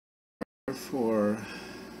For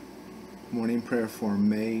morning prayer for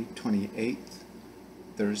May 28th,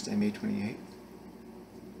 Thursday, May 28th.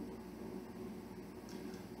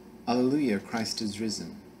 Alleluia, Christ is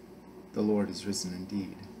risen. The Lord is risen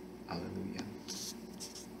indeed. Alleluia.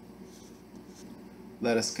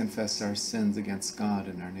 Let us confess our sins against God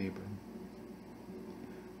and our neighbor.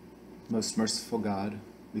 Most merciful God,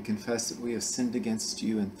 we confess that we have sinned against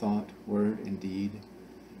you in thought, word, and deed,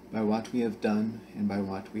 by what we have done and by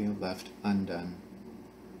what we have left undone.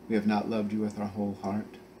 We have not loved you with our whole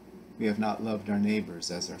heart. We have not loved our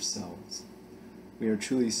neighbors as ourselves. We are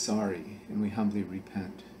truly sorry, and we humbly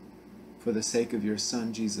repent. For the sake of your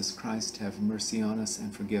Son, Jesus Christ, have mercy on us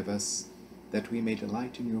and forgive us, that we may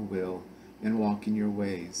delight in your will and walk in your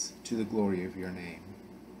ways, to the glory of your name.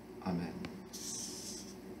 Amen.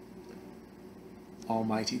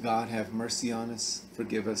 Almighty God, have mercy on us,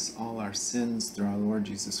 forgive us all our sins through our Lord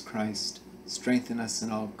Jesus Christ, strengthen us in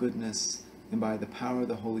all goodness, and by the power of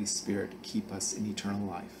the Holy Spirit, keep us in eternal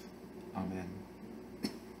life. Amen.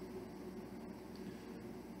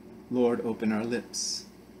 Lord, open our lips,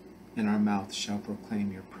 and our mouth shall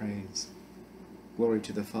proclaim your praise. Glory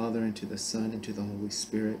to the Father, and to the Son, and to the Holy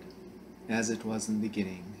Spirit, as it was in the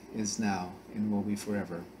beginning, is now, and will be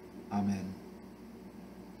forever. Amen.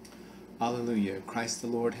 Alleluia, Christ the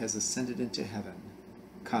Lord has ascended into heaven.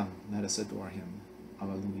 Come, let us adore him.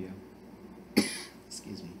 Alleluia.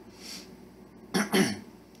 Excuse me.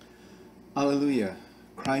 Alleluia,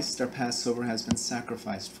 Christ our Passover has been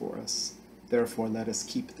sacrificed for us. Therefore let us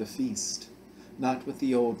keep the feast, not with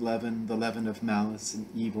the old leaven, the leaven of malice and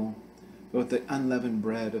evil, but with the unleavened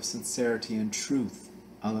bread of sincerity and truth.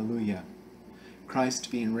 Alleluia.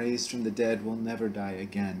 Christ, being raised from the dead, will never die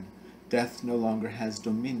again. Death no longer has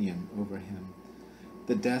dominion over him.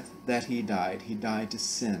 The death that he died to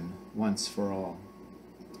sin once for all.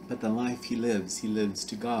 But the life he lives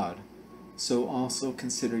to God. So also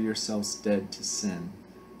consider yourselves dead to sin,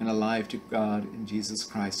 and alive to God in Jesus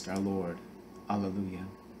Christ our Lord. Alleluia.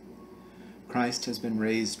 Christ has been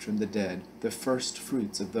raised from the dead, the first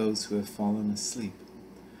fruits of those who have fallen asleep.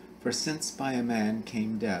 For since by a man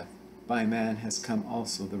came death, by a man has come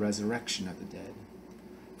also the resurrection of the dead.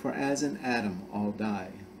 For as in Adam all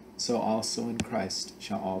die, so also in Christ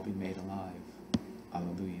shall all be made alive.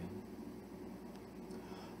 Alleluia.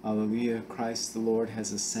 Alleluia, Christ the Lord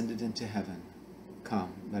has ascended into heaven.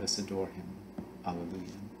 Come, let us adore him.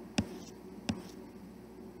 Alleluia.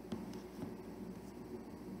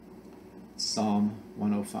 Psalm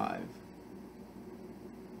 105.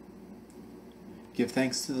 Give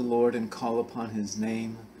thanks to the Lord and call upon his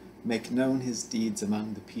name. Make known his deeds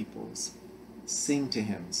among the peoples. Sing to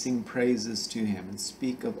him, sing praises to him, and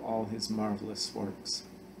speak of all his marvelous works.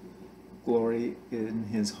 Glory in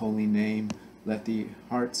his holy name. Let the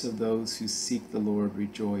hearts of those who seek the Lord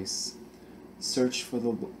rejoice. Search for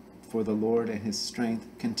the Lord and his strength,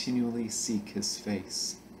 continually seek his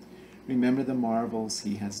face. Remember the marvels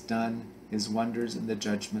he has done, his wonders and the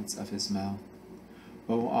judgments of his mouth.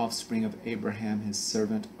 O offspring of Abraham his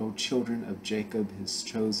servant, O children of Jacob his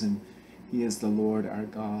chosen, he is the Lord our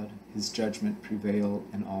God, his judgment prevail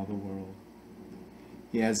in all the world.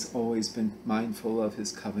 He has always been mindful of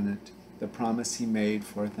his covenant, the promise he made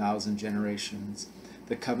for 1,000 generations,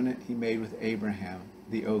 the covenant he made with Abraham,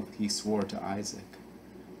 the oath he swore to Isaac,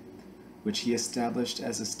 which he established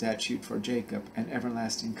as a statute for Jacob, an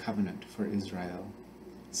everlasting covenant for Israel,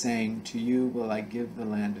 saying, To you will I give the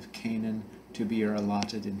land of Canaan to be your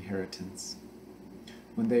allotted inheritance.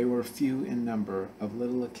 When they were few in number, of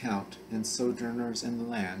little account, and sojourners in the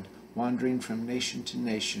land, wandering from nation to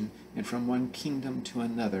nation, and from one kingdom to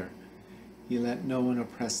another, he let no one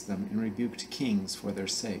oppress them, and rebuked kings for their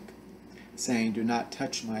sake, saying, Do not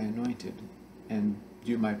touch my anointed, and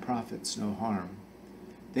do my prophets no harm.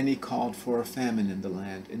 Then he called for a famine in the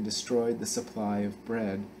land, and destroyed the supply of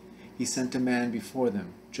bread. He sent a man before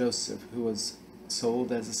them, Joseph, who was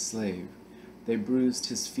sold as a slave. They bruised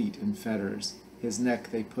his feet in fetters. His neck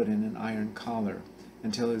they put in an iron collar,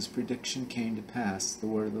 until his prediction came to pass. The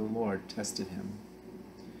word of the Lord tested him.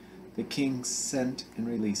 The king sent and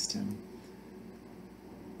released him.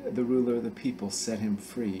 The ruler of the people set him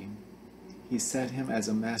free. He set him as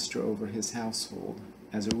a master over his household,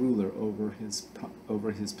 as a ruler over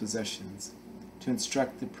his possessions, to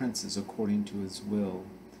instruct the princes according to his will,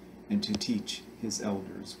 and to teach his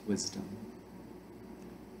elders wisdom.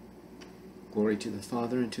 Glory to the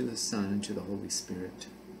Father, and to the Son, and to the Holy Spirit,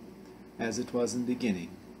 as it was in the beginning,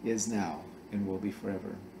 is now, and will be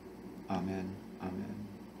forever. Amen. Amen.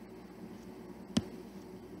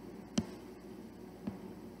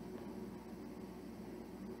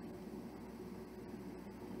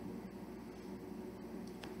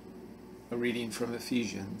 A reading from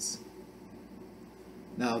Ephesians.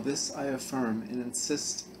 Now this I affirm and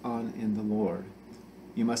insist on in the Lord.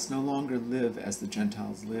 You must no longer live as the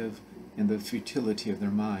Gentiles live, in the futility of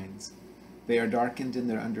their minds. They are darkened in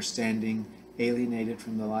their understanding, alienated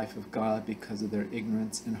from the life of God because of their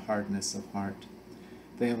ignorance and hardness of heart.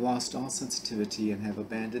 They have lost all sensitivity and have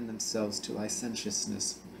abandoned themselves to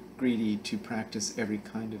licentiousness, greedy to practice every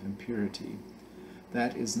kind of impurity.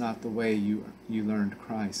 That is not the way you learned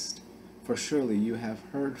Christ. For surely you have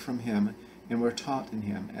heard from him and were taught in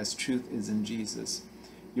him, as truth is in Jesus.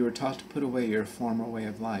 You were taught to put away your former way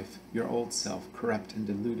of life, your old self, corrupt and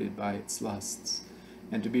deluded by its lusts,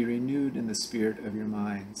 and to be renewed in the spirit of your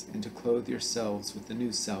minds, and to clothe yourselves with the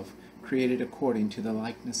new self, created according to the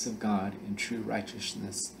likeness of God in true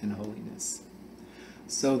righteousness and holiness.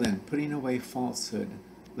 So then, putting away falsehood,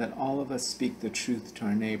 let all of us speak the truth to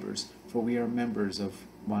our neighbors, for we are members of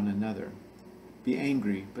one another. Be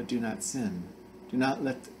angry, but do not sin. Do not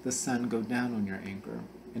let the sun go down on your anger,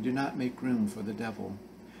 and do not make room for the devil.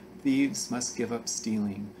 Thieves must give up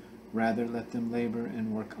stealing. Rather, let them labor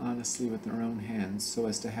and work honestly with their own hands, so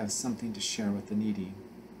as to have something to share with the needy.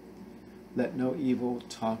 Let no evil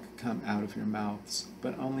talk come out of your mouths,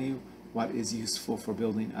 but only what is useful for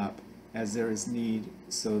building up, as there is need,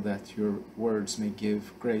 so that your words may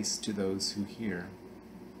give grace to those who hear.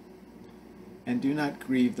 And do not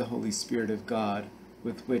grieve the Holy Spirit of God,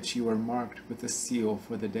 with which you are marked with a seal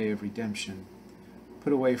for the day of redemption.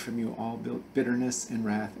 Put away from you all bitterness and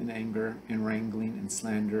wrath and anger and wrangling and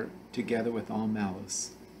slander, together with all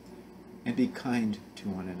malice. And be kind to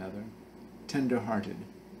one another, tender-hearted,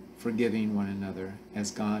 forgiving one another,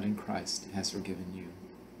 as God in Christ has forgiven you.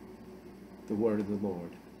 The word of the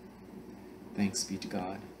Lord. Thanks be to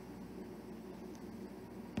God.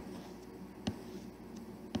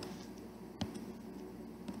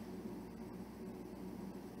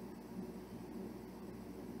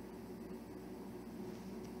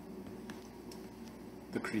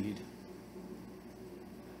 The Creed.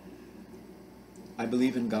 I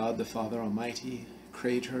believe in God the Father Almighty,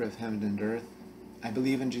 creator of heaven and earth. I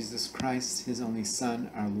believe in Jesus Christ, his only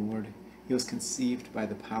Son, our Lord. He was conceived by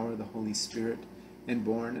the power of the Holy Spirit and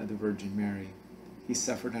born of the Virgin Mary. He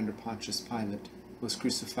suffered under Pontius Pilate, was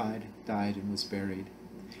crucified, died, and was buried.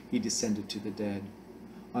 He descended to the dead.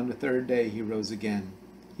 On the third day he rose again.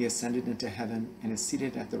 He ascended into heaven and is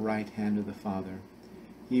seated at the right hand of the Father.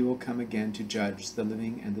 He will come again to judge the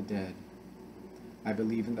living and the dead. I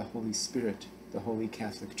believe in the Holy Spirit, the Holy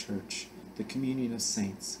Catholic Church, the communion of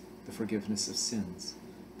saints, the forgiveness of sins,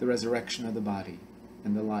 the resurrection of the body,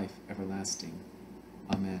 and the life everlasting.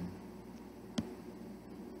 Amen.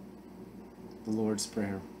 The Lord's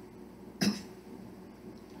Prayer.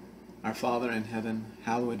 Our Father in heaven,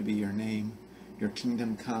 hallowed be your name. Your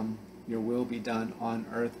kingdom come, your will be done on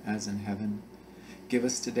earth as in heaven. Give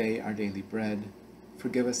us today our daily bread.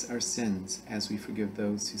 Forgive us our sins, as we forgive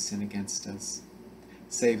those who sin against us.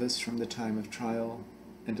 Save us from the time of trial,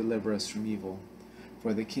 and deliver us from evil.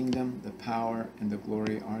 For the kingdom, the power, and the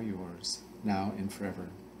glory are yours, now and forever.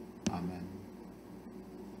 Amen.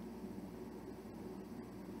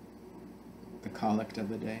 The Collect of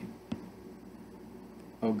the Day.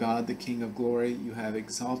 O God, the King of glory, you have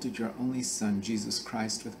exalted your only Son, Jesus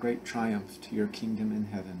Christ, with great triumph to your kingdom in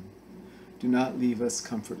heaven. Do not leave us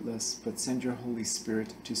comfortless, but send your Holy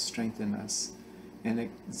Spirit to strengthen us and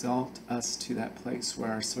exalt us to that place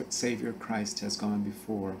where our Savior Christ has gone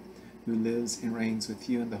before, who lives and reigns with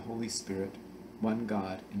you in the Holy Spirit, one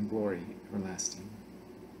God, in glory everlasting.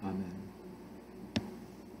 Amen.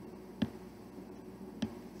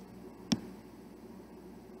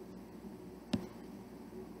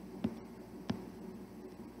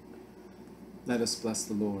 Let us bless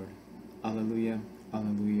the Lord. Alleluia,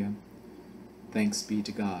 alleluia. Thanks be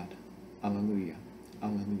to God. Alleluia,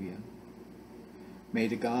 alleluia. May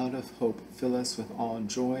the God of hope fill us with all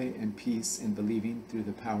joy and peace in believing through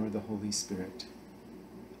the power of the Holy Spirit.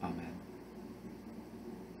 Amen.